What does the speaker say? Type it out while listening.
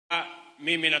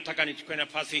mimi nataka nichukue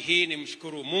nafasi hii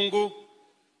nimshukuru Mungu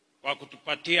kwa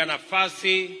kutupatia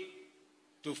nafasi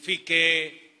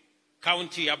tufike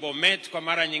kaunti ya Bomet kwa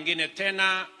mara nyingine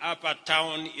tena hapa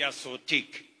town ya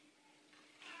Sotik.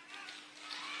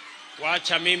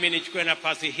 Wacha mimi nichukue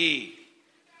nafasi hii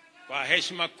kwa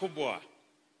heshima kubwa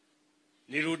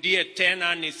nirudie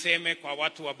tena niseme kwa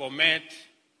watu wa Bomet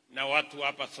na watu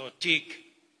hapa Sotik,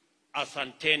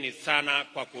 asanteni sana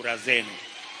kwa kura zenu.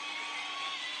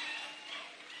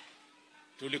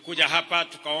 Tulikuja hapa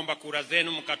tukaomba kura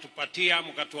zenu, mkatupatia,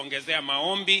 mkatuongezea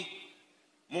maombi,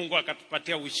 Mungu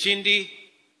akatupatia ushindi.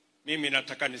 Mimi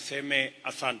nataka niseme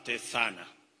asante sana.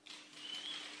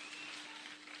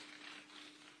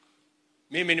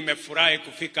 Mimi nimefurahi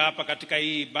kufika hapa katika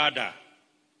hii ibada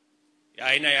ya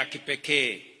aina ya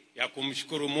kipekee ya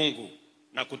kumshukuru Mungu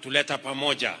na kutuleta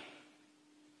pamoja.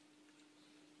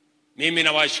 Mimi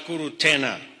nawashukuru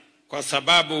tena kwa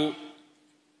sababu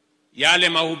yale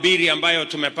mahubiri ambayo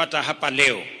tumepata hapa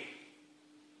leo,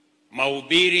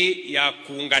 mahubiri ya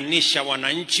kuunganisha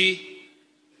wananchi,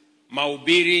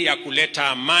 mahubiri ya kuleta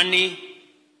amani,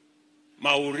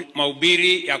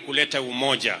 mahubiri ya kuleta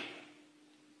umoja.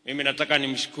 Mimi nataka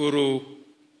nimshukuru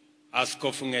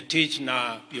Askofu Ngetich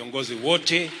na viongozi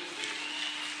wote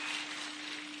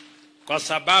kwa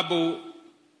sababu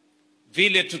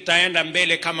vile tutaenda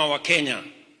mbele kama Wakenya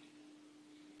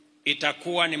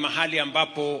itakuwa ni mahali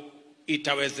ambapo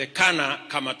itawezekana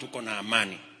kama tuko na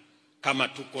amani, kama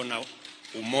tuko na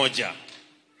umoja,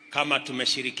 kama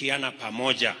tumeshirikiana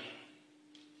pamoja.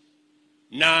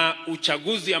 Na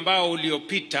uchaguzi ambao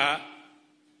uliopita,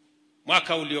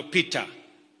 mwaka uliopita,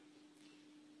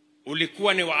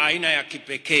 ulikuwa ni wa aina ya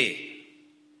kipekee.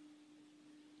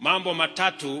 Mambo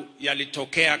matatu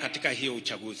yalitokea katika hiyo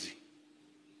uchaguzi.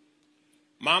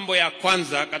 Mambo ya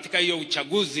kwanza, katika hiyo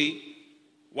uchaguzi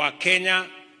Wakenya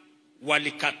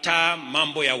walikataa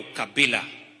mambo ya ukabila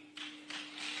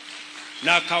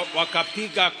na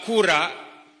wakapiga kura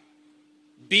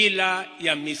bila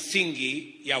ya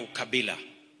misingi ya ukabila.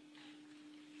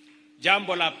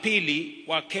 Jambo la pili,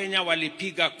 Wakenya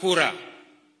walipiga kura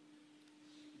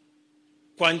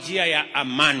kwa njia ya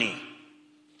amani.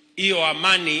 Hiyo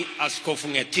amani Askofu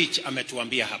Ngetich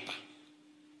ametuambia hapa.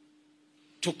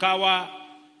 Tukawa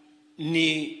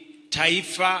ni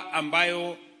taifa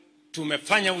ambayo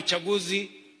tumefanya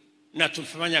uchaguzi na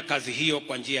tumefanya kazi hiyo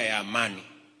kwa njia ya amani.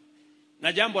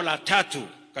 Na jambo la tatu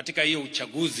katika hiyo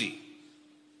uchaguzi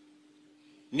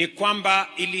ni kwamba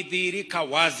ilidhihirika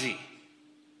wazi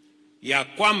ya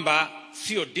kwamba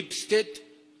sio deep state,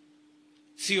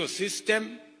 sio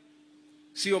system,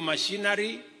 sio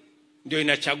machinery ndio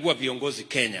inachagua viongozi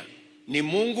Kenya, ni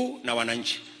Mungu na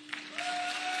wananchi.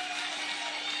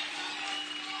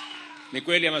 Ni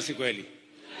kweli ama si kweli?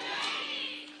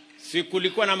 Si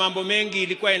kulikuwa na mambo mengi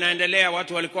ilikuwa inaendelea,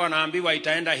 watu walikuwa wanaambiwa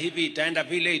itaenda hivi, itaenda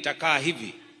vile, itakaa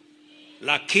hivi.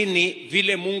 Lakini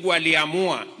vile Mungu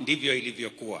aliamua ndivyo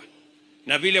ilivyokuwa.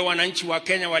 Na vile wananchi wa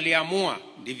Kenya waliamua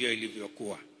ndivyo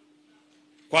ilivyokuwa.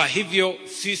 Kwa hivyo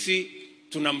sisi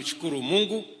tunamshukuru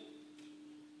Mungu,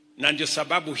 na ndio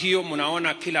sababu hiyo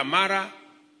mnaona kila mara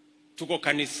tuko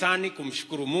kanisani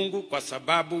kumshukuru Mungu, kwa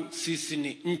sababu sisi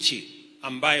ni nchi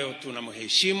ambayo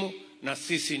tunamheshimu na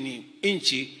sisi ni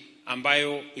nchi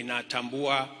ambayo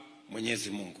inatambua Mwenyezi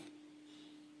Mungu.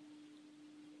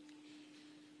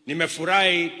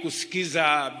 Nimefurahi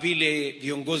kusikiza vile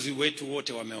viongozi wetu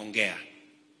wote wameongea.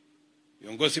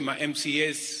 Viongozi ma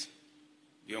MCS,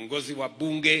 viongozi wa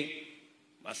bunge,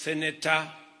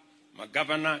 maseneta,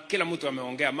 magavana, kila mtu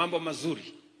ameongea mambo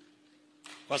mazuri.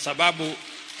 Kwa sababu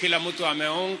kila mtu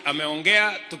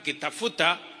ameongea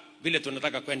tukitafuta vile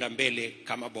tunataka kwenda mbele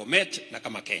kama Bomet na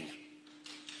kama Kenya.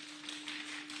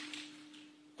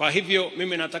 Kwa hivyo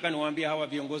mimi nataka niwaambie hawa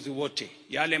viongozi wote,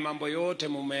 yale mambo yote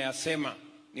mmeyasema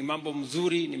ni mambo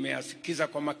mzuri, nimeyasikiza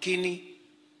kwa makini,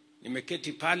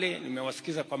 nimeketi pale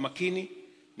nimewasikiza kwa makini,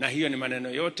 na hiyo ni maneno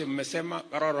yote mmesema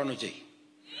garorono je.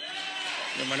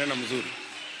 Ni maneno mzuri.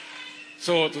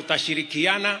 So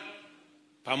tutashirikiana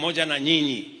pamoja na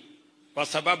nyinyi, kwa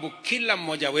sababu kila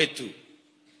mmoja wetu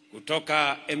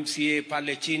kutoka MCA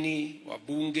pale chini,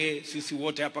 wabunge, sisi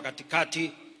wote hapa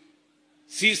katikati,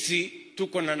 sisi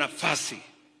tuko na nafasi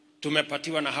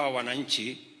tumepatiwa na hawa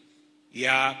wananchi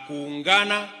ya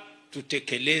kuungana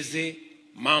tutekeleze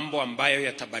mambo ambayo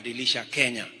yatabadilisha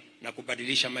Kenya na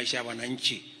kubadilisha maisha ya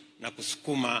wananchi na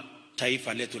kusukuma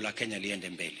taifa letu la Kenya liende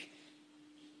mbele.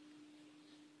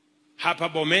 Hapa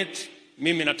Bomet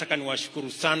mimi nataka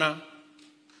niwashukuru sana.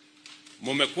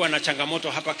 Mumekuwa na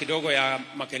changamoto hapa kidogo ya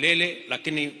makelele,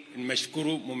 lakini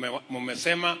nimeshukuru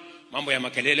mumesema mambo ya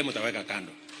makelele mtaweka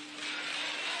kando.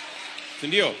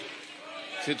 Ndio?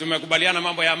 Si tumekubaliana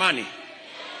mambo ya amani?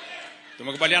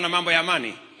 Tumekubaliana mambo ya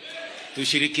amani.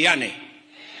 Tushirikiane.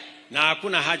 Na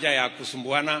hakuna haja ya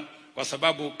kusumbuana kwa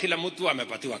sababu kila mtu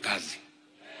amepatiwa kazi.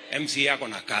 MC ako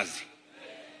na kazi.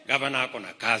 Governor ako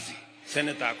na kazi.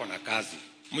 Senator ako na kazi.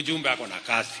 Mjumbe ako na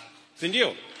kazi. Si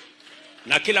ndio?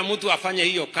 Na kila mtu afanye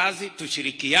hiyo kazi,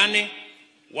 tushirikiane.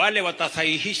 Wale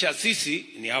watasahihisha sisi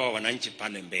ni hawa wananchi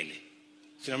pale mbele.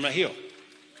 Si namna hiyo?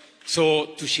 So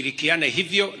tushirikiane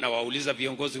hivyo, na wauliza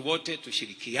viongozi wote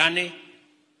tushirikiane.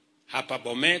 Hapa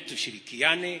Bomet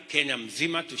tushirikiane, Kenya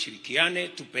mzima tushirikiane,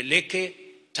 tupeleke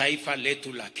taifa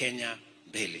letu la Kenya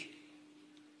mbele.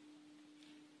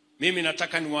 Mimi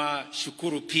nataka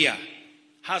niwashukuru pia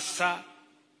hasa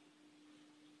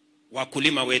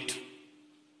wakulima wetu,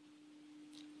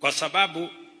 kwa sababu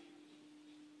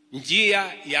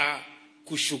njia ya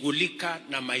kushughulika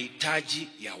na mahitaji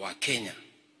ya Wakenya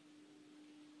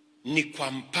ni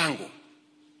kwa mpango,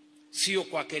 sio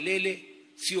kwa kelele,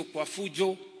 sio kwa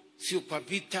fujo, sio kwa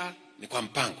vita, ni kwa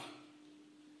mpango.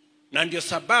 Na ndio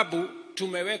sababu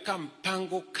tumeweka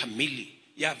mpango kamili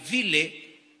ya vile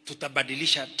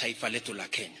tutabadilisha taifa letu la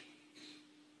Kenya.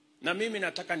 Na mimi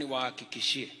nataka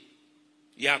niwahakikishie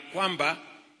ya kwamba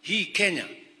hii Kenya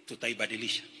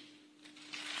tutaibadilisha.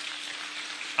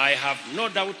 I have no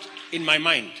doubt in my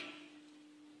mind.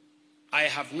 I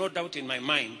have no doubt in my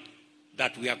mind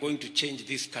that we are going to change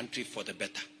this country for the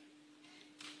better.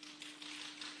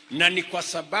 Na ni kwa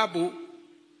sababu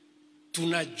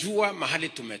tunajua mahali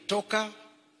tumetoka,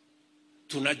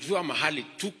 tunajua mahali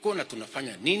tuko na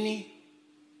tunafanya nini,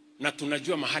 na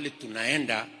tunajua mahali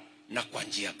tunaenda na kwa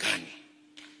njia gani.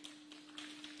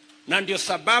 Na ndio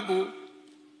sababu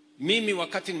mimi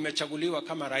wakati nimechaguliwa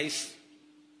kama rais,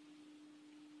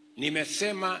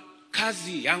 nimesema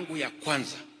kazi yangu ya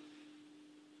kwanza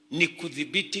ni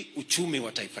kudhibiti uchumi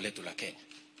wa taifa letu la Kenya.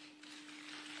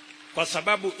 Kwa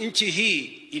sababu nchi hii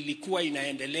ilikuwa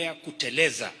inaendelea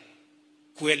kuteleza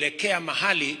kuelekea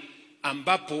mahali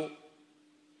ambapo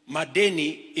madeni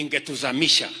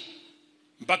ingetuzamisha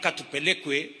mpaka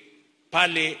tupelekwe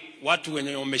pale watu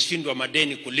wenye wameshindwa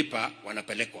madeni kulipa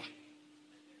wanapelekwa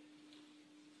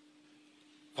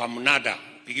kwa mnada,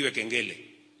 pigiwe kengele.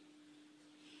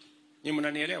 Ni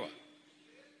mnanielewa?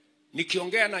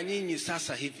 Nikiongea na nyinyi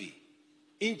sasa hivi,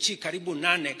 nchi karibu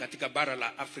 8 katika bara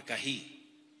la Afrika hii,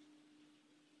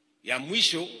 ya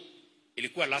mwisho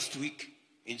ilikuwa last week,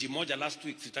 nchi moja last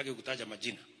week, sitaki kutaja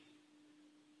majina,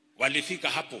 walifika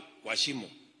hapo kwa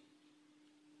shimo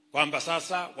kwamba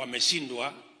sasa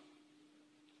wameshindwa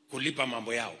kulipa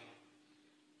mambo yao.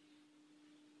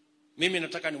 Mimi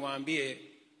nataka niwaambie,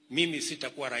 mimi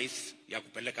sitakuwa rais ya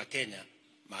kupeleka Kenya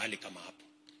mahali kama hapo.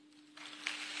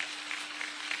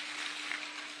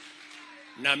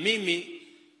 Na mimi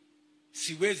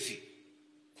siwezi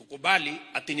kukubali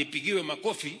ati nipigiwe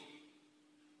makofi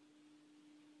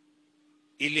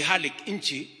ili hali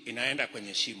nchi inaenda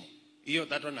kwenye shimo. Hiyo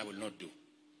that one I will not do.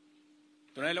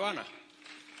 Tunaelewana?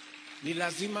 Ni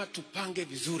lazima tupange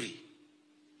vizuri,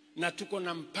 na tuko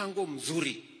na mpango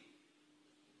mzuri.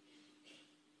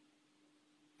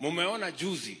 Mumeona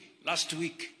juzi, last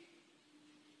week,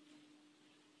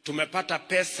 tumepata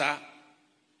pesa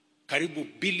karibu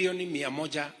bilioni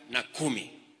 110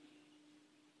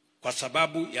 kwa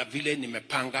sababu ya vile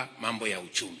nimepanga mambo ya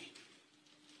uchumi.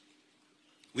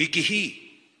 Wiki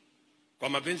hii, kwa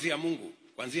mapenzi ya Mungu,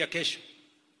 kuanzia kesho,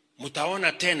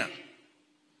 mtaona tena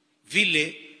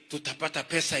vile tutapata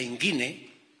pesa ingine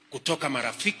kutoka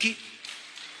marafiki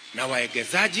na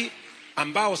waegezaji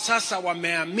ambao sasa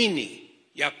wameamini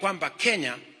ya kwamba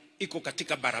Kenya iko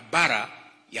katika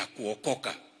barabara ya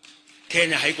kuokoka.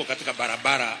 Kenya haiko katika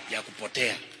barabara ya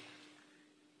kupotea.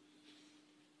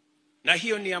 Na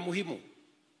hiyo ni ya muhimu,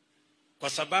 kwa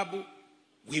sababu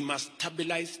we must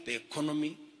stabilize the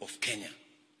economy of Kenya.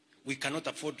 We cannot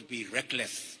afford to be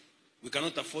reckless. We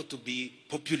cannot afford to be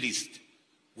populist.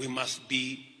 We must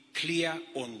be clear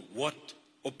on what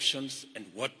options and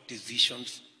what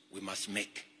decisions we must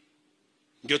make.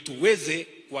 Ndio tuweze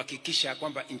kuhakikisha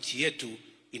kwamba nchi yetu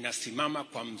inasimama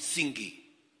kwa msingi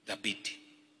thabiti.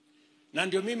 Na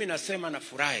ndio mimi nasema na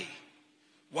furahi,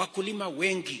 wakulima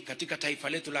wengi katika taifa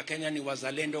letu la Kenya ni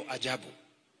wazalendo ajabu.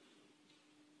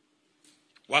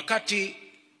 Wakati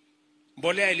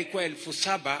mbolea ilikuwa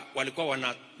 7,000 walikuwa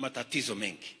wana matatizo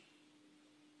mengi.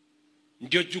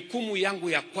 Ndio jukumu yangu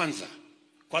ya kwanza,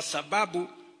 kwa sababu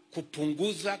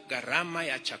kupunguza gharama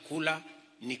ya chakula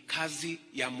ni kazi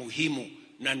ya muhimu,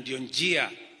 na ndio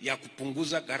njia ya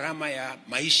kupunguza gharama ya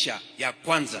maisha ya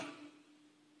kwanza.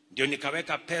 Ndio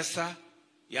nikaweka pesa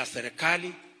ya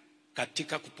serikali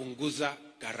katika kupunguza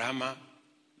gharama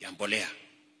ya mbolea.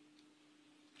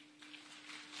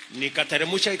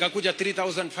 nikateremsha ikakuja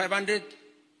 3,500.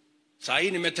 Saa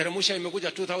hii nimeteremsha imekuja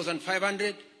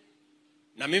 2,500.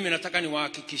 Na mimi nataka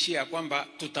niwahakikishia kwamba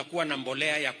tutakuwa na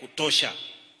mbolea ya kutosha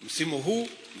msimu huu,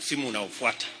 msimu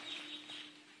unaofuata.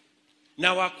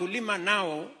 Na wakulima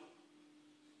nao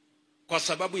kwa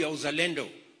sababu ya uzalendo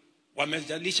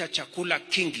wamezalisha chakula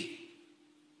kingi.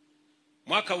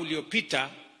 Mwaka uliopita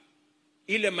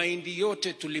ile mahindi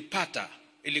yote tulipata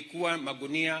ilikuwa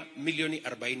magunia milioni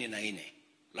 44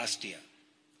 last year.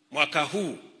 Mwaka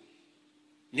huu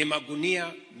ni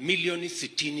magunia milioni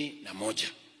 61.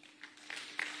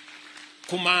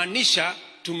 Kumaanisha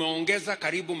tumeongeza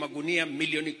karibu magunia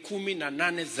milioni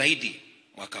 18 zaidi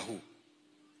mwaka huu.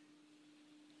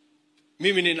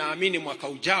 Mimi ninaamini mwaka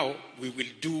ujao we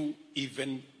will do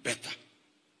even better.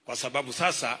 Kwa sababu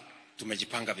sasa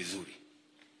tumejipanga vizuri.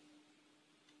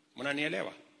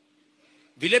 Mnanielewa?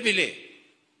 Vile vile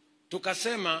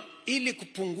tukasema ili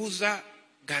kupunguza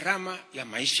gharama ya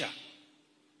maisha.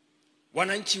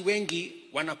 Wananchi wengi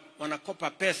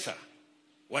wanakopa pesa,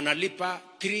 wanalipa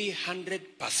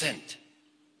 300%.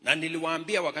 Na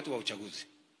niliwaambia wakati wa uchaguzi,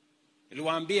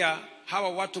 niliwaambia hawa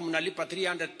watu mnalipa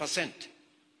 300%.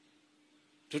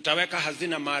 Tutaweka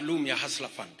hazina maalum ya Hustler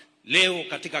Fund. Leo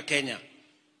katika Kenya,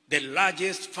 the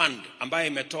largest fund ambayo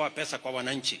imetoa pesa kwa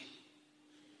wananchi.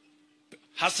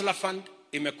 Hustler Fund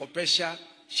imekopesha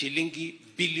shilingi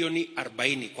bilioni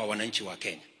 40 kwa wananchi wa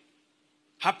Kenya.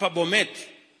 Hapa Bomet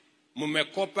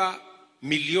mumekopa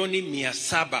milioni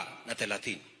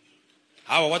 730.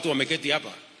 Hawa watu wameketi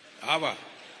hapa. Hawa.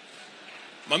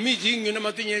 Mami jingi na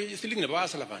matinye shilingi na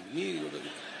Hustler Fund.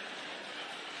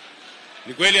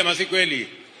 Ni kweli ama si kweli?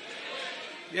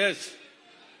 Yes.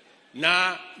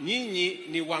 Na nyinyi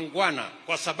ni wangwana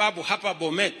kwa sababu hapa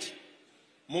Bomet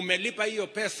mumelipa hiyo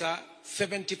pesa.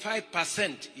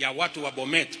 75% ya watu wa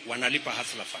Bomet wanalipa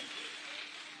Hustler Fund.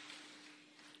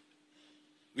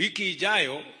 Wiki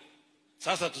ijayo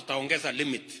sasa tutaongeza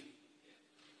limit.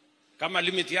 Kama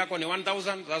limit yako ni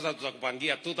 1,000, sasa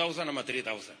tutakupangia 2,000 ama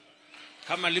 3,000.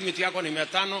 Kama limit yako ni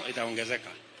 500,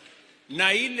 itaongezeka.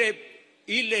 Na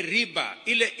ile riba,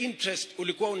 ile interest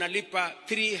ulikuwa unalipa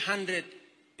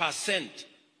 300%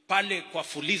 pale kwa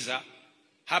Fuliza,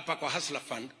 hapa kwa Hustler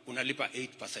Fund unalipa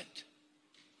 8%.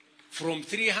 From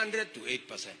 300 to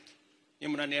 8%. Ni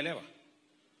mnanielewa?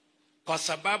 Kwa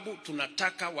sababu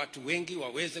tunataka watu wengi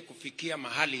waweze kufikia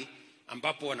mahali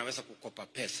ambapo wanaweza kukopa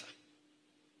pesa.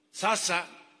 Sasa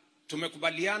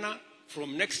tumekubaliana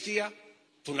from next year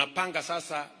tunapanga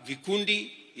sasa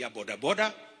vikundi ya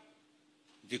bodaboda,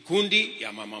 vikundi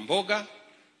ya mama mboga,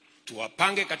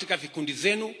 tuwapange katika vikundi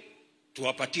zenu,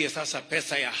 tuwapatie sasa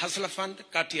pesa ya Hustler Fund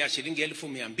kati ya shilingi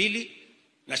 1,200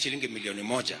 na shilingi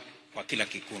 1,000,000 kwa kila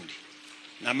kikundi.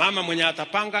 Na mama mwenye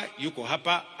atapanga yuko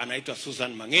hapa, anaitwa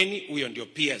Susan Mangeni, huyo ndio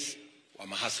PS wa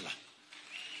mahasla.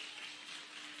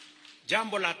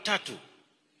 Jambo la tatu,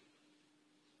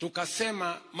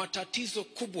 tukasema matatizo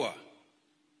kubwa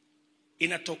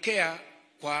inatokea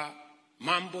kwa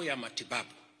mambo ya matibabu.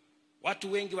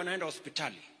 Watu wengi wanaenda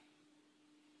hospitali.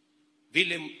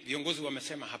 Vile viongozi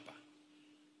wamesema hapa.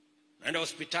 Naenda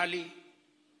hospitali,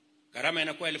 gharama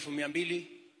inakuwa 1,200,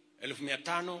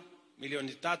 1,500,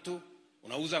 milioni 3,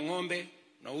 unauza ng'ombe,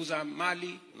 unauza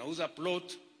mali, unauza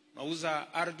plot,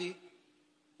 unauza ardhi,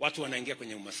 watu wanaingia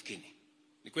kwenye umaskini.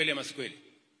 Ni kweli ama si kweli?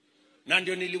 Na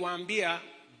ndio niliwaambia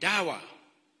dawa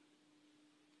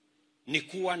ni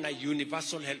kuwa na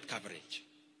universal health coverage.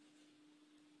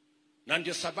 Na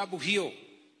ndio sababu hiyo,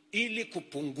 ili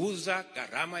kupunguza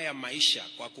gharama ya maisha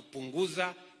kwa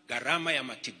kupunguza gharama ya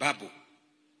matibabu,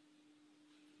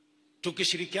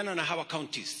 tukishirikiana na hawa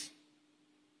counties,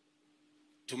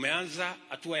 tumeanza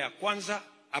hatua ya kwanza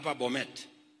hapa Bomet.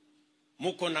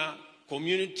 Muko na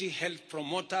community health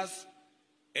promoters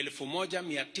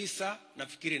 1,900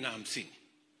 nafikiri na 50.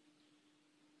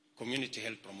 Community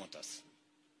health promoters.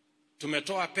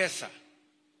 Tumetoa pesa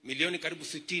milioni karibu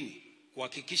 60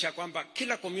 kuhakikisha kwamba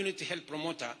kila community health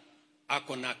promoter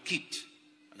ako na kit.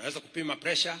 Anaweza kupima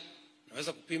pressure,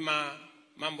 anaweza kupima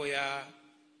mambo ya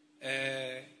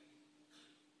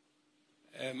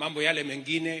mambo yale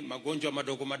mengine, magonjwa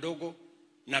madogo madogo.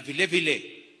 Na vile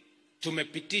vile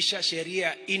tumepitisha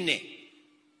sheria 4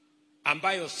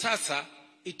 ambayo sasa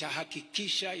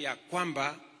itahakikisha ya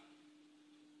kwamba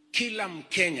kila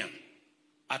Mkenya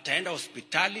ataenda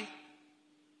hospitali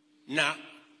na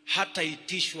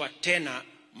hataitishwa tena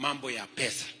mambo ya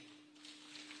pesa.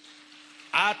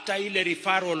 Hata ile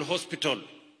referral hospital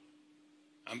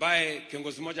ambaye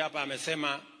kiongozi mmoja hapa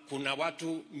amesema kuna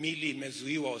watu mili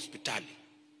imezuiwa hospitali,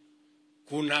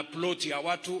 kuna plot ya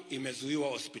watu imezuiwa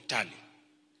hospitali,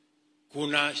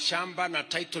 kuna shamba na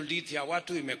title deed ya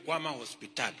watu imekwama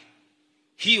hospitali.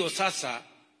 Hiyo sasa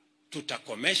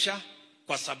tutakomesha,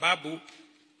 kwa sababu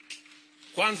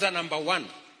kwanza, number 1,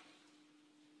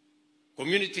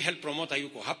 community health promoter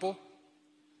yuko hapo.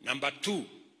 Number 2,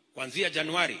 kuanzia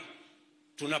Januari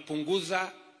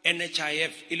tunapunguza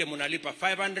NHIF ile mnalipa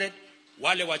 500,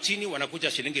 wale wa chini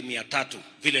wanakuja shilingi 300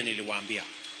 vile niliwaambia.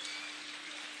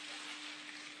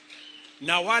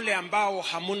 Na wale ambao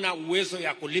hamuna uwezo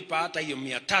ya kulipa hata hiyo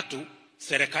 300,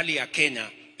 serikali ya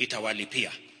Kenya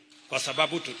itawalipia, kwa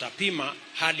sababu tutapima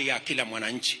hali ya kila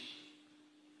mwananchi.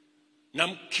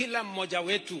 Na kila mmoja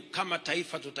wetu kama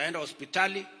taifa tutaenda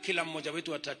hospitali, kila mmoja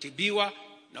wetu atatibiwa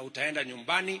na utaenda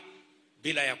nyumbani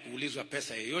bila ya kuulizwa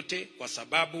pesa yoyote, kwa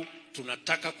sababu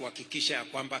tunataka kuhakikisha ya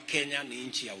kwamba Kenya ni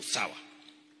nchi ya usawa.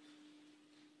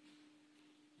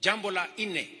 Jambo la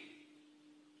 4,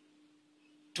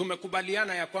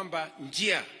 tumekubaliana ya kwamba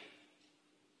njia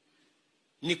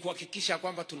ni kuhakikisha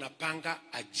kwamba tunapanga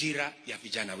ajira ya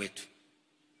vijana wetu,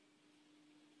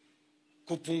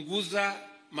 kupunguza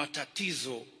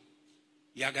matatizo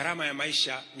ya gharama ya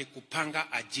maisha ni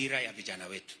kupanga ajira ya vijana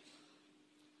wetu.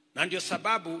 Na ndio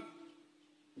sababu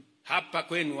hapa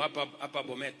kwenu hapa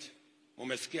Bomet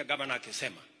mumesikia gavana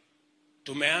akisema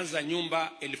tumeanza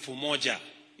nyumba 1000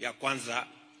 ya kwanza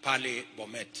pale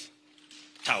Bomet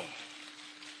town.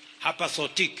 Hapa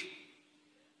Sotik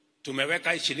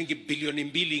tumeweka shilingi bilioni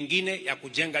 2 ingine ya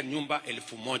kujenga nyumba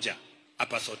 1000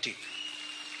 hapa Sotik.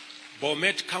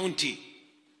 Bomet County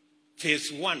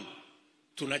phase 1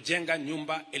 tunajenga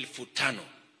nyumba 5000.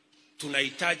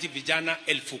 Tunahitaji vijana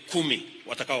 10,000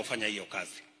 watakaofanya hiyo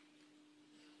kazi.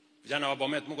 Vijana wa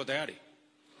Bomet, mko tayari?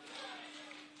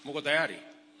 Mko tayari?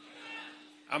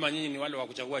 Ama nyinyi ni wale wa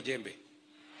kuchagua jembe?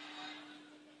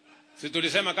 Si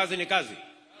tulisema kazi ni kazi?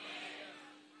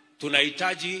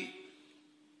 Tunahitaji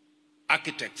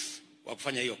architects wa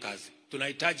kufanya hiyo kazi.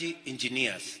 Tunahitaji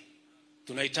engineers.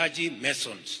 Tunahitaji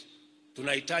masons.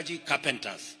 Tunahitaji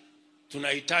carpenters.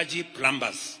 Tunahitaji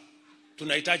plumbers.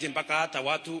 Tunahitaji mpaka hata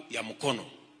watu ya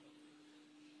mkono.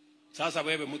 Sasa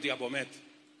wewe mtu ya Bomet,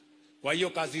 kwa hiyo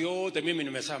kazi yote mimi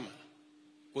nimesema,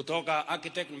 kutoka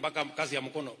architect mpaka kazi ya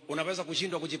mkono, unaweza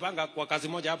kushindwa kujipanga kwa kazi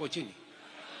moja hapo chini?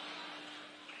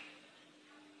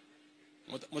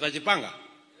 Mtajipanga?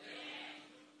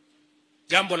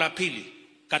 Jambo la pili,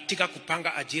 katika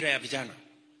kupanga ajira ya vijana.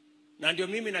 Na ndio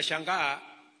mimi nashangaa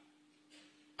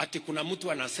ati kuna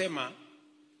mtu anasema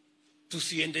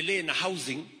tusiendelee na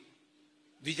housing.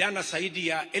 Vijana zaidi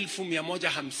ya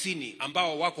 1150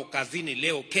 ambao wako kazini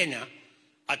leo Kenya,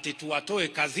 ati tuwatoe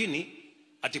kazini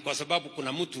ati kwa sababu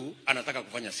kuna mtu anataka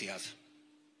kufanya siasa.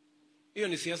 Hiyo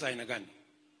ni siasa aina gani?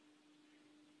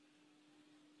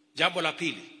 Jambo la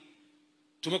pili,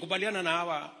 tumekubaliana na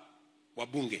hawa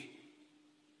wabunge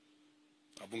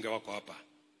wako hapa,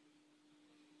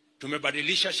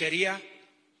 tumebadilisha sheria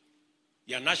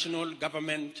ya National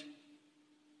Government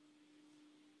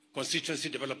Constituency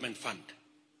Development Fund,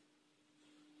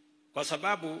 kwa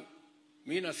sababu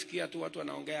mimi nasikia tu watu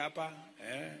wanaongea hapa,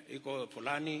 iko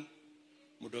fulani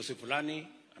mdosi fulani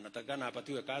anatakana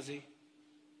apatiwe kazi,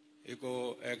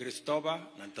 iko Kristoba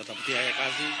na nitatafutia yeye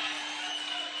kazi,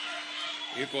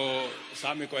 iko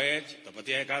Sami Koech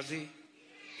tutapatia yeye kazi,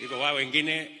 iko wao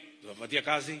wengine tutapatia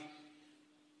kazi.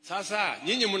 Sasa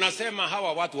nyinyi mnasema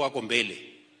hawa watu wako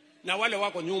mbele na wale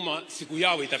wako nyuma, siku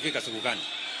yao itafika siku gani?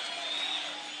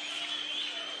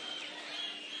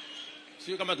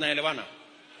 Sio kama tunaelewana?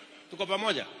 Tuko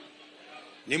pamoja?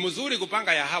 Ni mzuri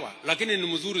kupanga ya hawa, lakini ni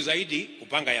mzuri zaidi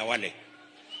kupanga ya wale.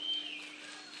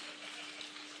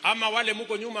 Ama wale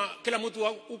mko nyuma, kila mtu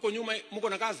uko nyuma mko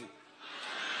na kazi.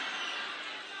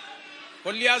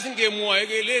 Koliasinge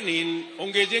muaegeleni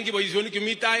ongejengi boizoni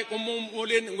kimitai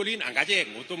komolen ngolin angaje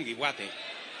ngutom gibwate.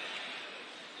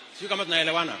 Sio kama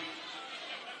tunaelewana?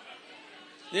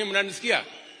 Ni mnanisikia?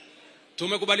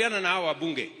 Tumekubaliana na hawa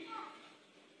wabunge.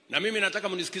 Na mimi nataka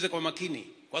mnisikize kwa makini,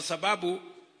 kwa sababu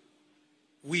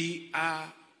we are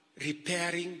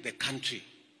repairing the country.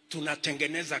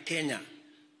 Tunatengeneza Kenya.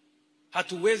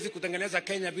 Hatuwezi kutengeneza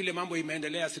Kenya vile mambo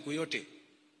imeendelea siku yote.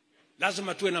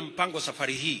 Lazima tuwe na mpango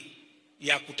safari hii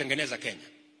ya kutengeneza Kenya.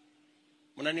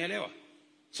 Mnanielewa?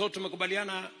 So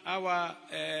tumekubaliana hawa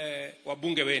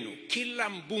wabunge wenu, kila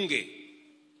mbunge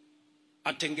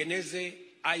atengeneze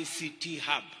ICT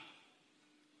hub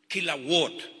kila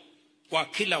ward. Kwa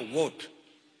kila ward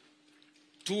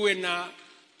tuwe na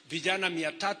vijana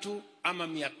 300 ama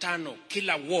 500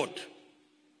 kila ward.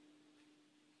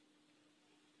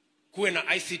 Kuwe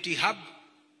na ICT hub,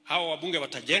 hawa wabunge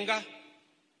watajenga.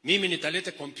 Mimi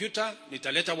nitaleta kompyuta,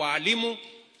 nitaleta waalimu,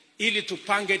 ili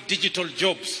tupange digital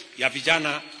jobs ya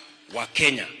vijana wa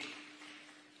Kenya.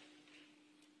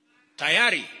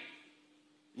 Tayari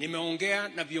nimeongea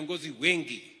na viongozi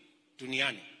wengi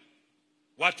duniani,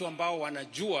 watu ambao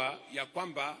wanajua ya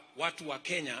kwamba watu wa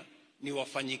Kenya ni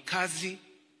wafanyikazi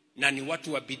na ni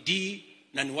watu wa bidii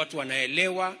na ni watu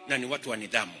wanaelewa na ni watu wa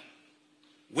nidhamu.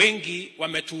 Wengi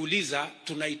wametuuliza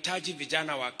tunahitaji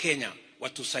vijana wa Kenya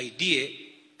watusaidie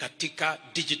katika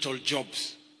digital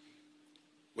jobs.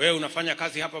 Wewe unafanya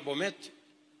kazi hapa Bomet,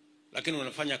 lakini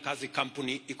unafanya kazi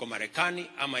kampuni iko Marekani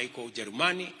ama iko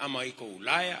Ujerumani ama iko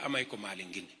Ulaya ama iko mahali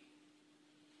ingine.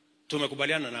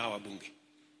 Tumekubaliana na hawa wabunge,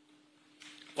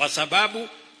 kwa sababu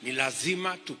ni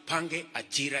lazima tupange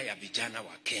ajira ya vijana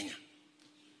wa Kenya.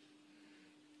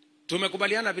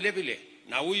 Tumekubaliana vile vile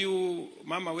na huyu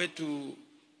mama wetu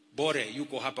Bore,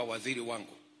 yuko hapa, waziri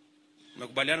wangu.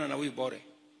 Tumekubaliana na huyu Bore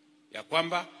ya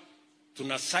kwamba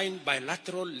tuna sign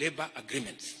bilateral labor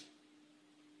agreements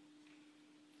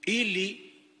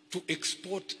ili to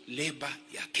export labor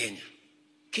ya Kenya.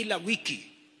 Kila wiki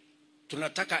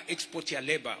tunataka export ya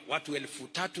labor watu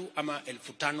 3,000 ama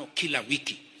 5,000 kila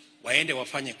wiki, waende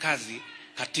wafanye kazi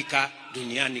katika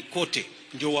duniani kote,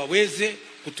 ndio waweze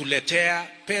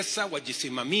kutuletea pesa,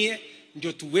 wajisimamie,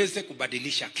 ndio tuweze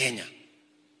kubadilisha Kenya.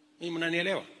 Mimi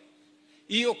mnanielewa?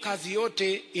 Hiyo kazi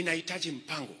yote inahitaji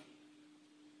mpango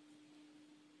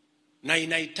na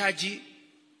inahitaji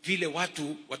vile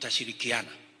watu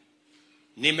watashirikiana.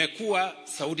 Nimekuwa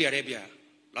Saudi Arabia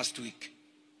last week.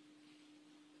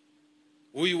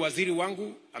 Huyu waziri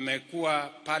wangu amekuwa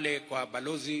pale kwa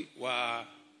balozi wa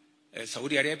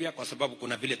Saudi Arabia kwa sababu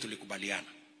kuna vile tulikubaliana.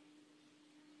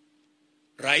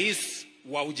 Rais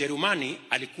wa Ujerumani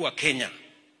alikuwa Kenya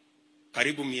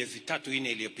karibu miezi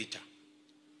 3-4 iliyopita.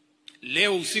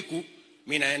 Leo usiku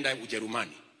mimi naenda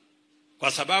Ujerumani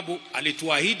kwa sababu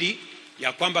alituahidi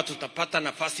ya kwamba tutapata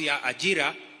nafasi ya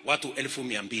ajira watu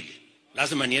 200,000.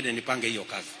 Lazima niende nipange hiyo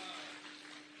kazi.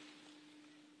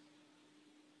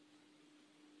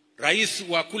 Rais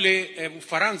wa kule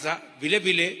Ufaransa vile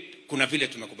vile kuna vile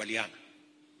tumekubaliana.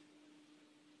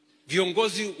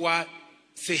 Viongozi wa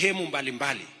sehemu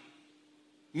mbalimbali.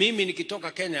 Mimi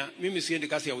nikitoka Kenya, mimi siendi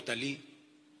kazi ya utalii.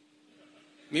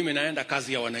 Mimi naenda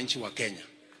kazi ya wananchi wa Kenya,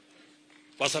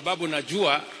 kwa sababu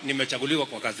najua nimechaguliwa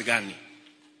kwa kazi gani.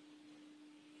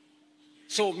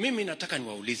 So mimi nataka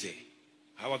niwaulize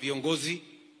hawa viongozi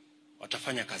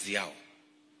watafanya kazi yao.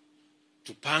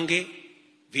 Tupange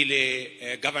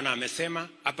vile governor amesema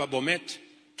hapa Bomet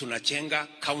tunajenga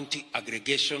County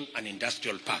Aggregation and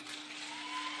Industrial Park.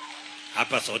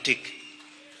 Hapa Sotik.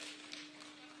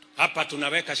 Hapa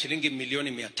tunaweka shilingi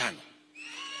milioni 500.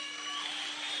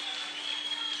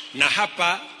 Na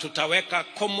hapa tutaweka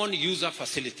common user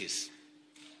facilities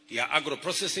ya agro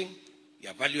processing,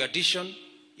 ya value addition,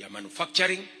 ya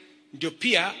manufacturing, ndio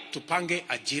pia tupange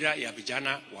ajira ya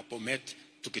vijana wa Bomet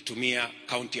tukitumia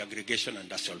County Aggregation and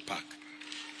Industrial Park.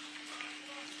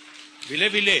 Vile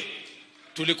vile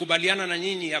tulikubaliana na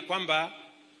nyinyi ya kwamba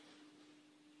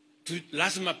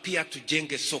lazima pia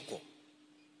tujenge soko.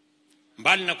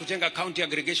 Mbali na kujenga County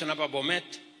Aggregation hapa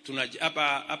Bomet,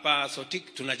 hapa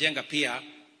Sotik tunajenga pia,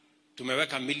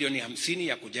 tumeweka milioni 50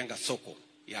 ya kujenga soko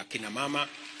ya kina mama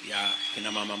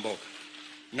mboga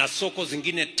na soko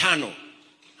zingine 5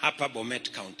 hapa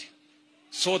Bomet County,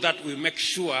 so that we make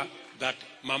sure that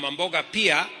mama mboga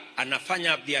pia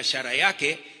anafanya biashara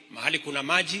yake mahali kuna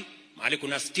maji, mahali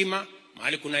kuna stima,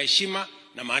 mahali kuna heshima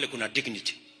na mahali kuna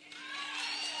dignity.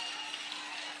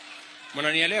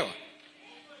 Mnanielewa?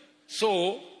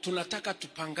 So tunataka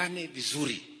tupangane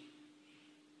vizuri.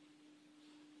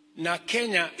 Na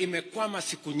Kenya imekwama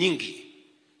siku nyingi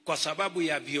kwa sababu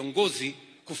ya viongozi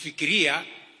kufikiria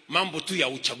mambo tu ya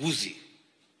uchaguzi.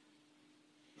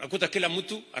 Nakuta kila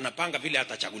mtu anapanga vile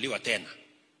atachaguliwa tena,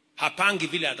 hapangi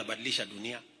vile atabadilisha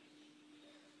dunia.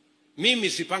 Mimi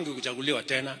sipangi kuchaguliwa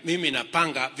tena, mimi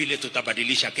napanga vile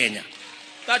tutabadilisha Kenya.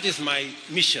 That is my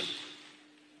mission.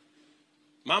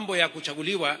 Mambo ya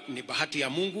kuchaguliwa ni bahati ya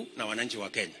Mungu na wananchi wa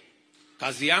Kenya.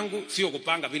 Kazi yangu sio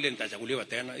kupanga vile nitachaguliwa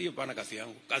tena, hiyo bana kazi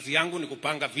yangu. Kazi yangu ni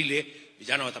kupanga vile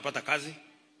vijana watapata kazi,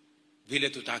 vile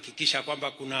tutahakikisha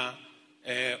kwamba kuna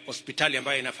hospitali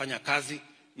ambayo inafanya kazi,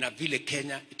 na vile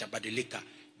Kenya itabadilika.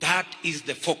 That is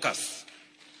the focus.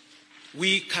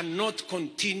 We cannot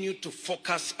continue to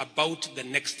focus about the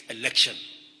next election.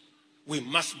 We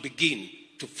must begin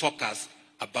to focus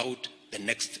about the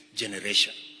next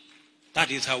generation.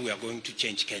 That is how we are going to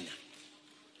change Kenya.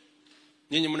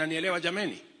 Nyinyi mnanielewa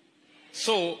jameni?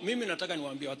 So mimi nataka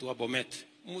niwaambie watu wa Bomet,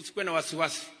 msikuwe na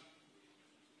wasiwasi.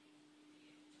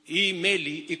 Hii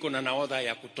meli iko na nahodha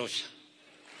ya kutosha.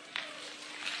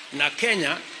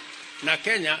 Na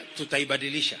Kenya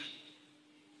tutaibadilisha.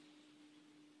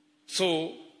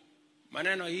 So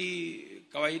maneno hii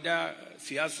kawaida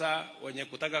siasa, wenye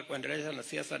kutaka kuendeleza na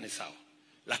siasa ni sawa,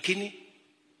 lakini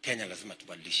Kenya lazima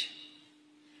tubadilishe.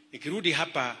 Nikirudi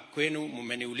hapa kwenu,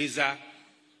 mmeniuliza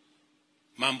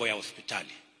mambo ya hospitali,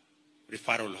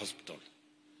 referral hospital.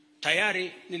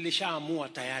 Tayari nilishaamua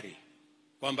tayari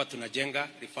kwamba tunajenga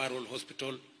referral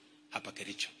hospital hapa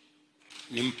Kericho.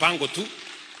 Ni mpango tu,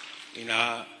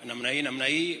 ina namna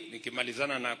hii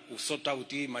nikimalizana na kusota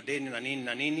uti madeni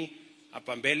na nini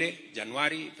hapa mbele,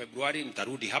 Januari, Februari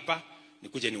nitarudi hapa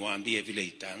nikuje niwaambie vile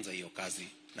itaanza hiyo kazi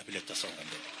na vile tutasonga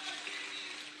mbele.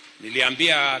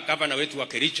 Niliambia gavana wetu wa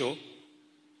Kericho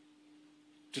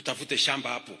tutafute shamba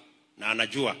hapo, na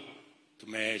anajua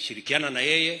tumeshirikiana na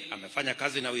yeye, amefanya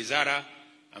kazi na wizara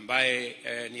ambaye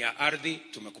ni ya ardhi.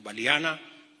 Tumekubaliana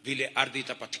vile ardhi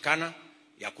itapatikana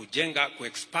ya kujenga,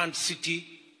 kuexpand city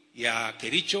ya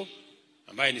Kericho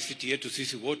ambaye ni city yetu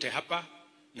sisi wote hapa,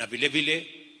 na vile vile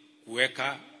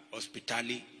kuweka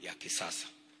hospitali ya kisasa.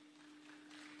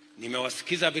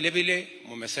 Nimewasikiza vile vile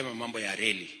mmesema mambo ya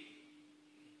reli.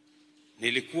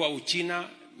 Nilikuwa Uchina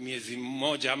miezi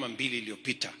mmoja ama 2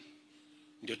 iliyopita,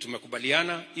 ndio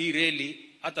tumekubaliana hii reli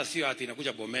hata sio ati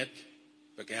inakuja Bomet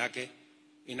peke yake,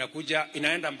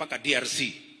 inaenda mpaka DRC.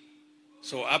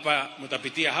 So hapa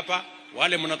mtapitia hapa,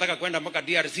 wale mnataka kwenda mpaka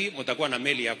DRC mtakuwa na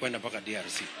meli ya kwenda mpaka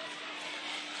DRC.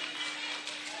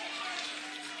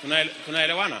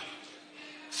 Tunaelewana?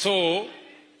 So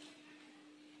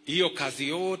hiyo kazi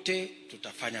yote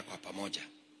tutafanya kwa pamoja.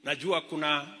 Najua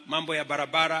kuna mambo ya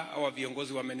barabara au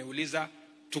viongozi wameniuliza,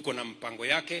 tuko na mpango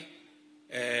yake.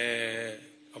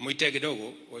 Amuite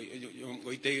kidogo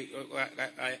oite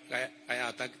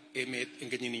ayata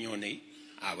engenyini nyone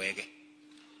awege.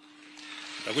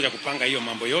 Tutakuja kupanga hiyo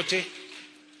mambo yote.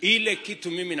 Ile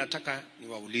kitu mimi nataka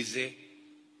niwaulize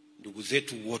ndugu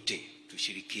zetu wote,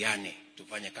 tushirikiane,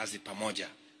 tufanye kazi pamoja,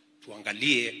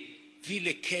 tuangalie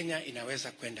vile Kenya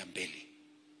inaweza kwenda mbele.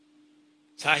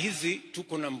 Saa hizi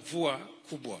tuko na mvua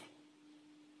kubwa.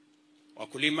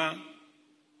 Wakulima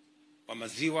wa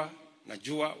maziwa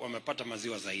najua wamepata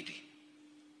maziwa zaidi.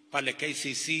 Pale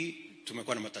KCC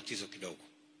tumekuwa na matatizo kidogo.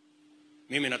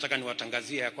 Mimi nataka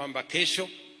niwatangazie ya kwamba kesho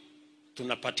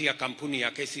tunapatia kampuni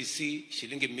ya KCC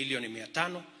shilingi milioni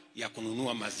 500 ya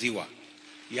kununua maziwa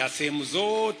ya sehemu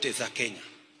zote za Kenya.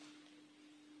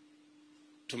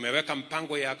 Tumeweka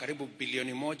mpango ya karibu 1.5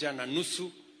 bilioni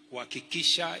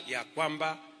kuhakikisha ya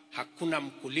kwamba hakuna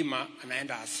mkulima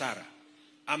anaenda hasara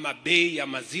ama bei ya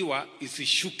maziwa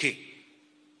isishuke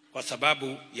kwa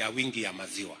sababu ya wingi ya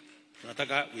maziwa.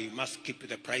 Tunataka we must keep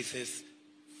the prices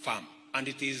firm, and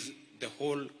it is the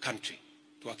whole country,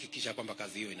 tuhakikisha kwamba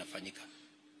kazi hiyo inafanyika.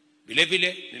 Vile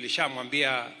vile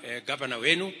nilishamwambia governor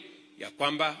wenu ya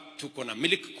kwamba tuko na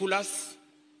milk coolers.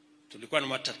 Tulikuwa na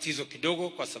matatizo kidogo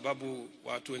kwa sababu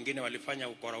watu wengine walifanya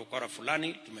ukora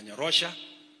fulani, tumenyorosha.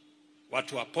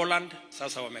 Watu wa Poland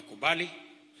sasa wamekubali,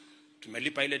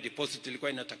 tumelipa ile deposit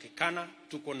ilikuwa inatakikana.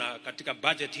 Tuko na katika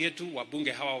budget yetu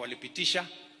wabunge hawa walipitisha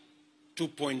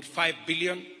 2.5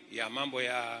 billion ya mambo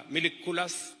ya milk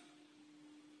coolers.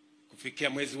 Kufikia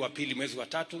mwezi wa 2, mwezi wa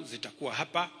 3 zitakuwa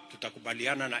hapa.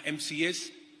 Tutakubaliana na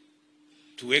MCAs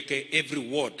tuweke every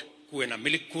ward kuwe na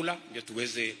milk cooler ndio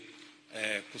tuweze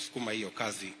kusukuma hiyo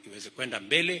kazi iweze kwenda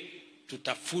mbele.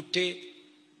 Tutafute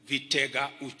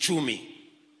vitega uchumi,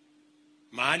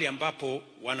 mahali ambapo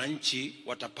wananchi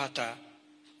watapata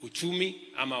uchumi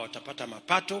ama watapata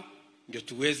mapato, ndio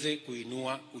tuweze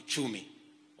kuinua uchumi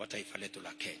wa taifa letu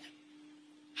la Kenya.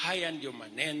 Haya ndio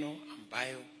maneno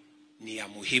ambayo ni ya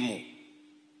muhimu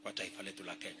kwa taifa letu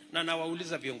la Kenya. Na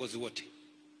nawauliza viongozi wote,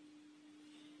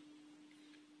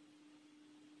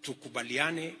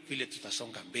 tukubaliane vile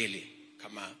tutasonga mbele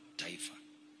kama taifa.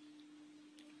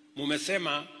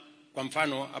 Mumesema kwa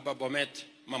mfano hapa Bomet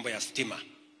mambo ya stima.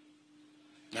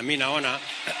 Na mimi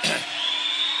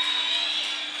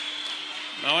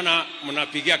naona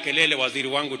mnapigia kelele waziri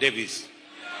wangu Davis.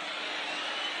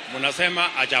 Mnasema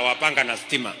hajawapanga na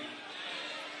stima.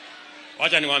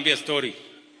 Wacha niwaambie story.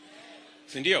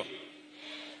 Si ndio?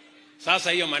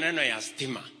 Sasa hiyo maneno ya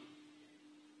stima.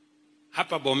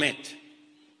 Hapa Bomet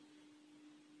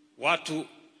watu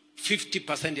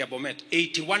 50% ya Bomet,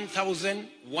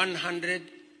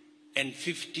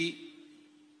 81,150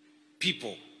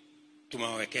 people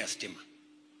tumewawekea stima.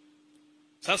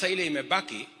 Sasa ile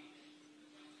imebaki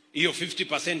hiyo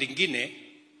 50% ingine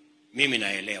mimi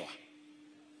naelewa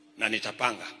na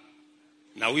nitapanga.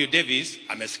 Na huyu Davis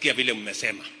amesikia vile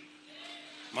mmesema.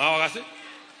 Mawagase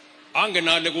ange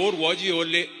na legor waji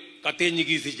ole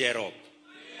katenyigisi Jerop.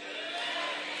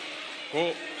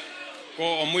 Ko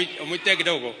omuite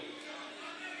kidogo.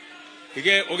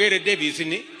 Ige ogere Davis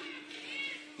ni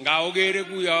nga ogere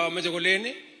kuya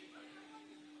mechokoleni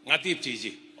Ngatip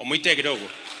tiji. Omuite kidogo.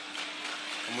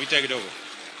 Omuite kidogo.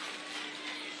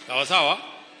 Sawa sawa?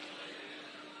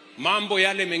 Mambo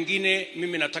yale mengine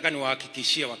mimi nataka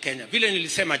niwahakikishie Wakenya. Vile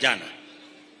nilisema jana,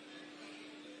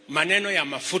 maneno ya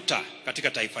mafuta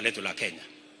katika taifa letu la Kenya,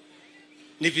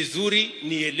 ni vizuri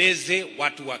nieleze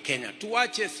watu wa Kenya,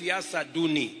 tuache siasa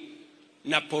duni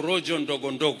na porojo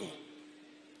ndogo ndogo.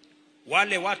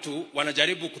 Wale watu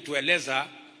wanajaribu kutueleza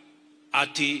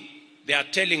ati they are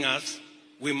telling us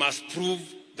we must prove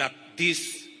that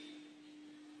this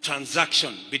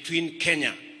transaction between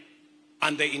Kenya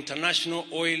and the international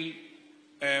oil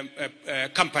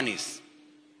companies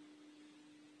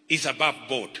is above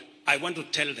board. I want to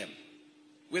tell them,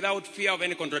 without fear of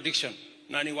any contradiction,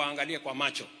 na niwaangalie kwa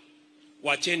macho,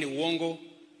 wacheni uongo,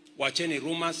 wacheni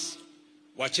rumors,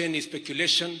 wacheni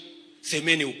speculation,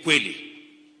 semeni ukweli.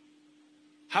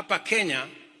 Hapa Kenya,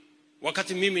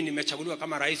 wakati mimi nimechaguliwa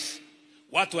kama rais,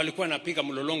 watu walikuwa napiga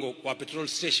mlolongo kwa petrol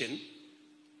station,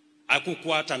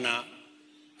 hakukuwa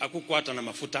hata na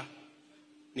mafuta.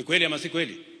 Ni kweli ama si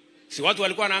kweli? Si watu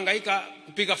walikuwa wanahangaika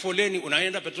kupiga foleni,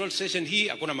 unaenda petrol station hii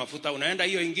hakuna mafuta, unaenda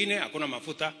hiyo ingine hakuna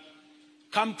mafuta.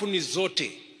 Kampuni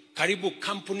zote, karibu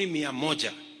kampuni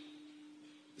 100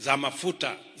 za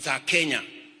mafuta za Kenya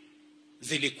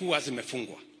zilikuwa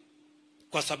zimefungwa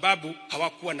kwa sababu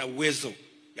hawakuwa na uwezo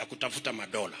ya kutafuta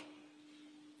madola.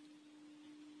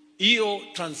 Hiyo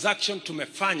transaction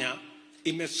tumefanya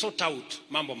imesort out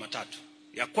mambo matatu.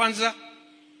 Ya kwanza,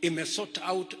 imesort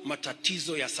out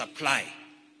matatizo ya supply.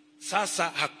 Sasa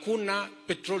hakuna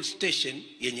petrol station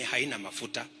yenye haina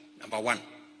mafuta, number 1.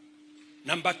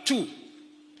 Number 2,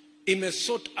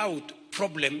 imesort out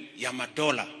problem ya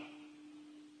madola.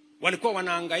 Walikuwa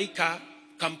wanahangaika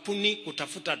kampuni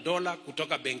kutafuta dola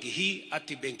kutoka benki hii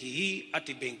ati benki hii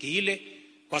ati benki ile,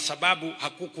 kwa sababu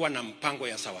hakukuwa na mpango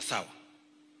ya sawasawa.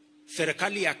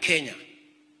 Serikali ya Kenya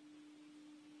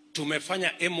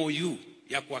tumefanya MOU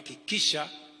ya kuhakikisha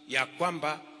ya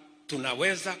kwamba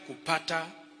tunaweza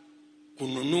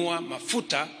kununua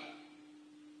mafuta,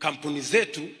 kampuni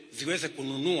zetu ziweze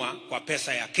kununua kwa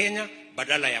pesa ya Kenya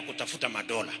badala ya kutafuta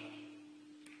madola.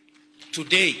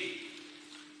 Today,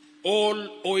 all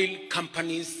oil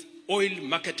companies, oil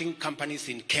marketing companies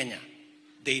in Kenya,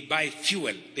 they buy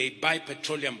fuel, they buy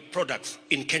petroleum products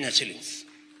in Kenya shillings.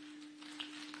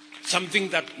 Something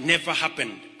that never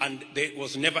happened and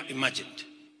was never imagined.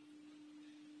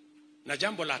 Na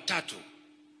jambo la tatu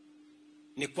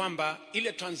ni kwamba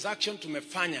ile transaction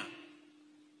tumefanya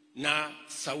na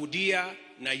Saudia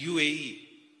na UAE,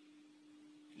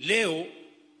 leo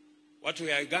watu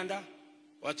ya Uganda,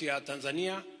 watu ya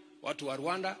Tanzania, watu wa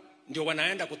Rwanda ndio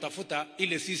wanaenda kutafuta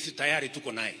ile sisi tayari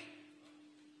tuko naye.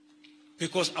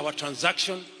 Because our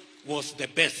transaction was the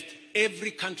best.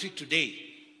 Every country today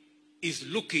is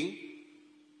looking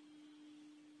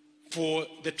for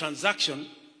the transaction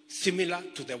similar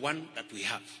to the one that we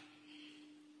have.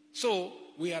 So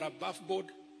we are above board,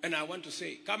 and I want to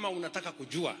say, kama unataka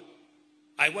kujua,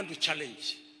 I want to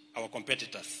challenge our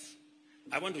competitors.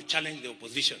 I want to challenge the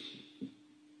opposition.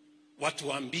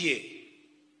 Watuambie,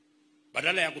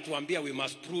 badala ya kutuambia we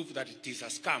must prove that it is a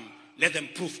scam, let them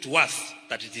prove to us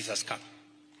that it is a scam.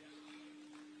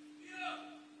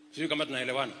 Sio kama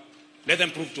tunaelewana. Let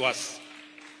them prove to us.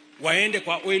 Waende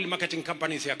kwa oil marketing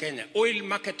companies ya Kenya. Oil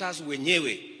marketers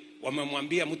wenyewe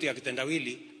wamemwambia mtu ya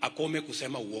kitendawili akome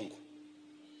kusema uongo.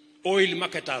 Oil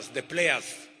marketers, the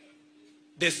players,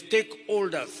 the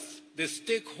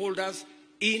stakeholders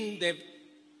in the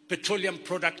petroleum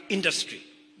product industry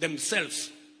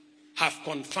themselves have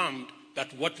confirmed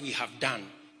that what we have done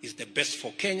is the best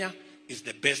for Kenya, is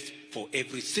the best for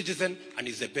every citizen, and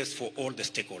is the best for all the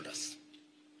stakeholders.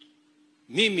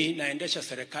 Mimi naendesha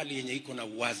serikali yenye iko na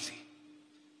uwazi.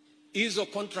 Hizo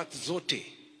contracts zote,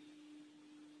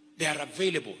 they are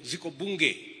available, ziko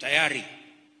bunge tayari.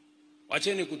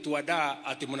 Wacheni kutuadaa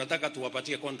ati mnataka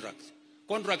tuwapatie contracts.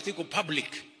 Contract iko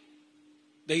public.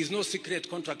 There is no secret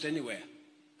contract anywhere.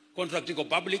 Contract iko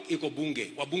public, iko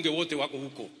bunge. Wabunge wote wako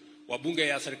huko. Wabunge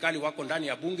ya serikali wako ndani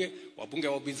ya bunge, wabunge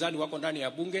wa upinzani wako ndani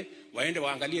ya bunge. Waende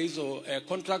waangalie hizo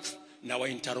contracts na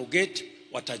wainterrogate,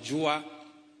 watajua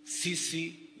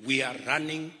sisi we are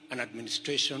running an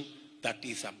administration that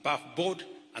is above board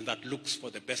and that looks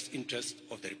for the best interest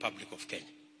of the Republic of Kenya.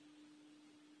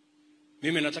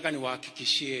 Mimi nataka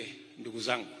niwahakikishie ndugu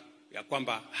zangu ya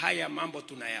kwamba haya mambo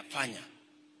tunayafanya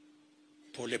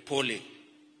pole pole.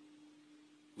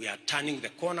 We are turning the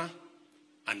corner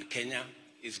and Kenya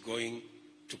is going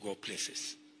to go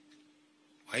places.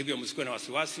 Kwa hivyo msikuwe na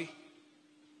wasiwasi,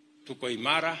 tuko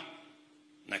imara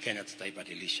na Kenya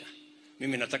tutaibadilisha.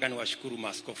 Mimi nataka niwashukuru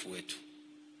maaskofu wetu.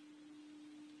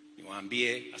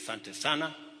 Niwaambie asante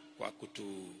sana kwa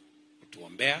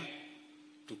kutuombea.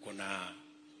 Tuko na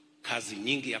kazi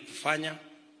nyingi ya kufanya,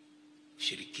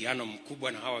 ushirikiano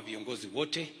mkubwa na hawa viongozi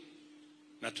wote,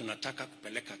 na tunataka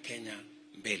kupeleka Kenya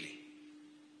mbele.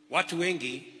 Watu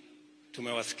wengi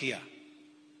tumewasikia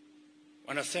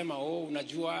wanasema,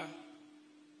 unajua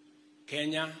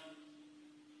Kenya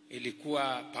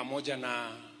ilikuwa pamoja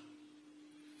na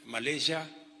Malaysia,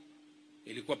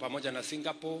 ilikuwa pamoja na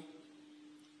Singapore,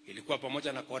 ilikuwa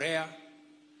pamoja na Korea,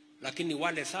 lakini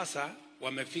wale sasa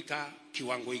wamefika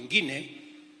kiwango ingine,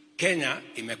 Kenya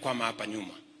imekwama hapa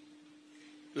nyuma.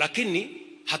 Lakini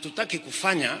hatutaki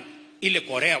kufanya ile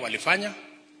Korea walifanya,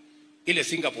 ile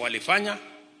Singapore walifanya,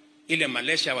 ile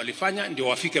Malaysia walifanya, ndio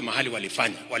wafike mahali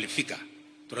walifika.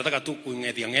 Tunataka tu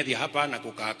kung'edhia hapa na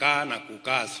kukaa na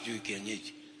kukaa sijui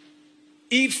kienyeji.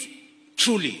 If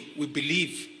truly we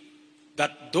believe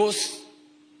that those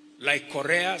like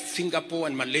Korea, Singapore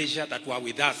and Malaysia that were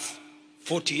with us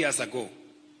 40 years ago,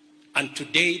 and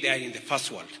today they are in the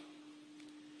first world,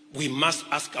 we must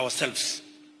ask ourselves,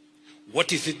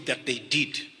 what is it that they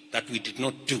did that we did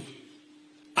not do?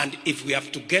 And if we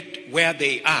have to get where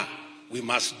they are, we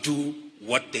must do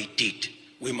what they did.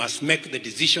 We must make the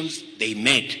decisions they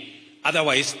made.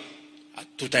 Otherwise,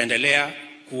 tutaendelea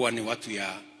kuwa ni watu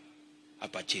ya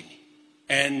hapa chini.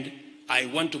 And I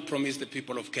want to promise the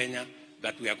people of Kenya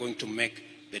that we are going to make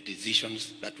the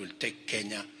decisions that will take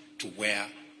Kenya to where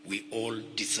we all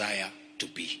desire to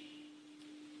be.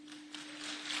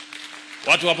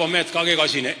 Watu wa Bomet kage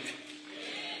koshine?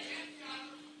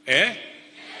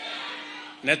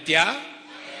 Netia?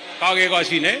 Kage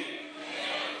koshine?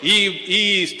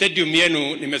 Hii stadium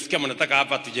yenu nimesikia mnataka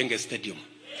hapa tujenge stadium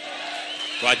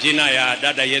kwa jina ya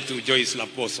dada yetu Joyce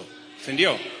Laposo, si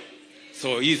ndio?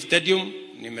 So hii stadium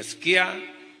nimesikia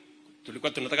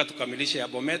tulikuwa tunataka tukamilishe ya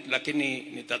Bomet, lakini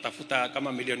nitatafuta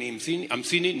kama milioni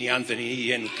 50 nianze ni hii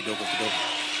yenu kidogo kidogo.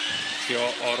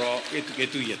 Sio oro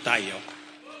etu yetayo.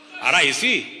 Ara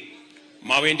isi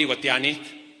mawendi gotiani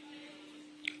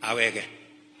awege.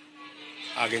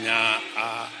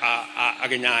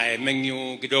 Agenya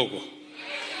menu kidogo.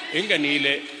 Inga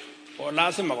nile o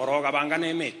lazima koroga bangane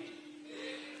emet.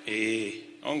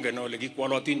 Onge no legi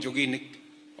kwalotin joginik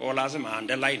o lazima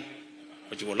underline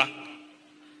ochola.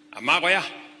 Ama koya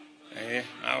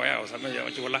awa osame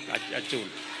ochola achul.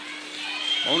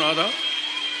 Ono do.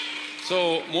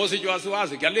 So mosi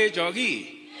jwaswasi kale jogi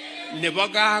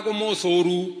nebaga ko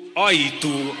mosoru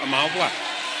aitu amabwa.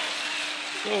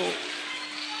 So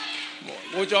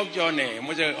mo job jone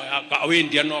mo je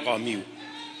awendi no ka miu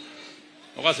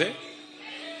okase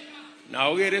na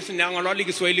ogere sinangololi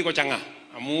Kiswahili ko changa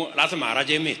amu lazima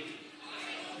araje met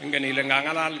ngani ile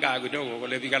ngangalal ga kidogo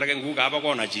kole bigala ke nguga hapa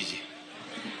kona jiji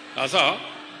sasa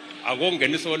agonge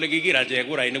ni sole gigira je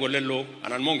kura ini kole lo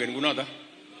anan mongen kunota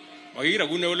magira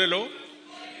kune ole lo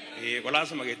ko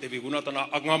lazima ketebi kunota na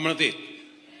akngamnatet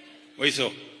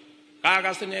oiso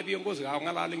kaga sene viongozi ga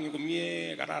ngalali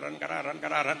ngumie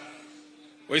kararan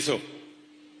oiso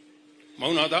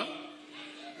maunata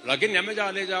lakini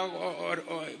ameja leja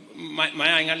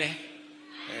maya ngale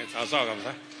sasa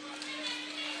kabisa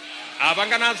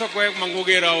abangana so kwe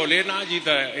mangogera ole na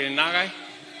jita nagai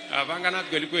abangana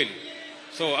kweli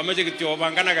so ameje kityo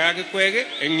bangana ga kwege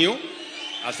engyu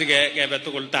asige kebe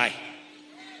tukul tai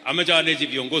ameja leji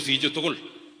viongozi hicho tukul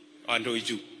ando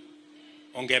hicho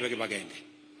ongebe kibagenge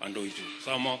ando hicho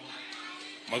samo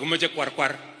magumeje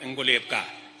kwar engolepka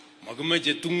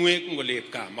magumeje tungwe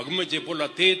ngolepka magumeje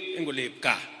polatet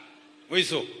ngolepka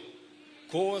oiso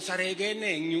ko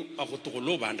saregene nyu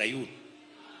akotolo banda yun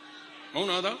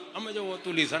mauna da amaje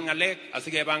wotulisan ngalek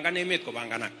asige bangane emet ko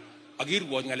bangana agir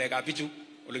bo ngalek apichu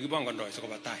ole gibangondo iso ko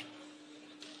batai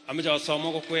amaje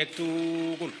somo ko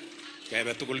kwetu kul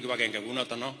kebe tukul kibagenge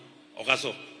kunoto no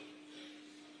okaso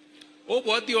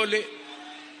oboti ole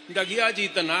ndagiaji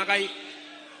tanakai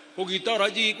ko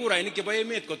gitaraji kuraini ke ba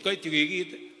emet kot koit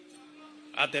yugigit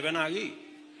atebenagi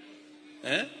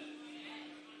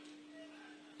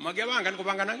Magabangan ko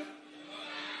banganan?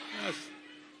 Yes.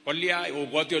 Kolia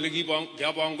oboti ole gibang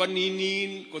gabang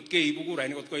ninin kot ke ibu kurai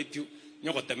ni kot ko itu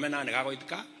nyokot temena ne ka ko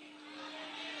itka.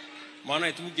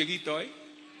 Mana itu gegitoy.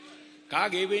 Ka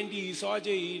gebendi soje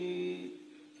in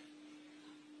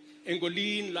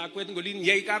engolin la kwet engolin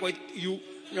yei ka ko yu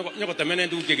nyokot temena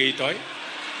du gegitoy.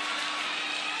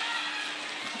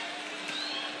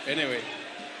 Anyway.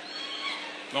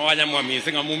 Mawanya mwami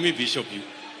singa mumi bishop yu.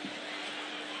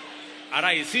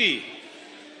 Ara isi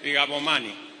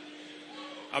igabomani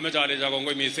amejale za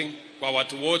Kongo missing kwa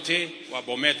watu wote wa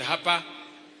Bomet hapa.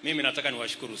 Mimi nataka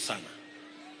niwashukuru sana,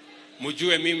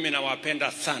 mjue mimi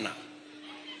nawapenda sana,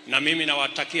 na mimi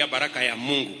nawatakia baraka ya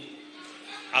Mungu.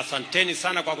 Asanteni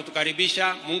sana kwa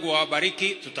kutukaribisha. Mungu awabariki.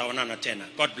 Tutaonana tena.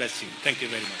 God bless you. Thank you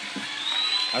very much.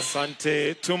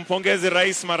 Asante. Tumpongeze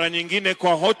rais mara nyingine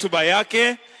kwa hotuba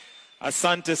yake.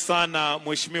 Asante sana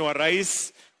Mheshimiwa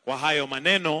Rais kwa hayo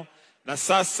maneno. Na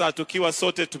sasa tukiwa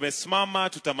sote tumesimama,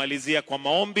 tutamalizia kwa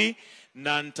maombi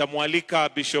na nitamwalika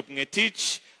Bishop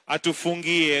Ngetich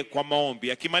atufungie kwa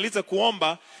maombi. Akimaliza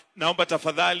kuomba, naomba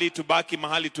tafadhali tubaki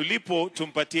mahali tulipo,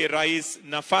 tumpatie rais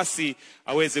nafasi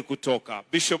aweze kutoka.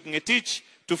 Bishop Ngetich,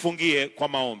 tufungie kwa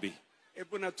maombi.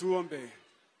 Hebu na tuombe.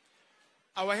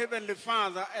 Our Heavenly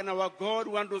Father and our God,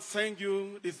 we want to thank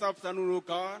you this afternoon, O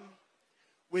God.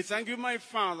 We thank you, my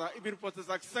Father, even for the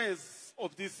success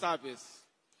of this service.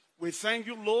 We thank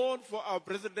you, Lord, for our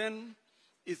President,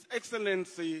 His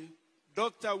Excellency,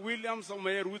 Dr. William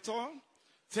Samoei Ruto.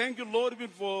 Thank you, Lord, even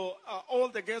for all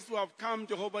the guests who have come,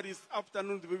 Jehovah, this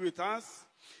afternoon to be with us.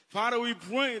 Father, we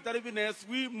pray that even as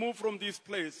we move from this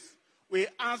place, we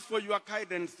ask for your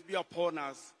guidance to be upon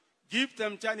us. Give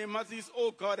them journey mercies,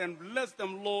 O God, and bless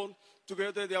them, Lord,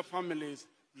 together with their families.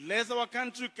 Bless our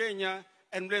country, Kenya,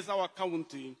 and bless our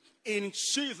county. In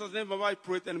Jesus' name I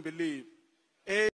pray and believe. Amen.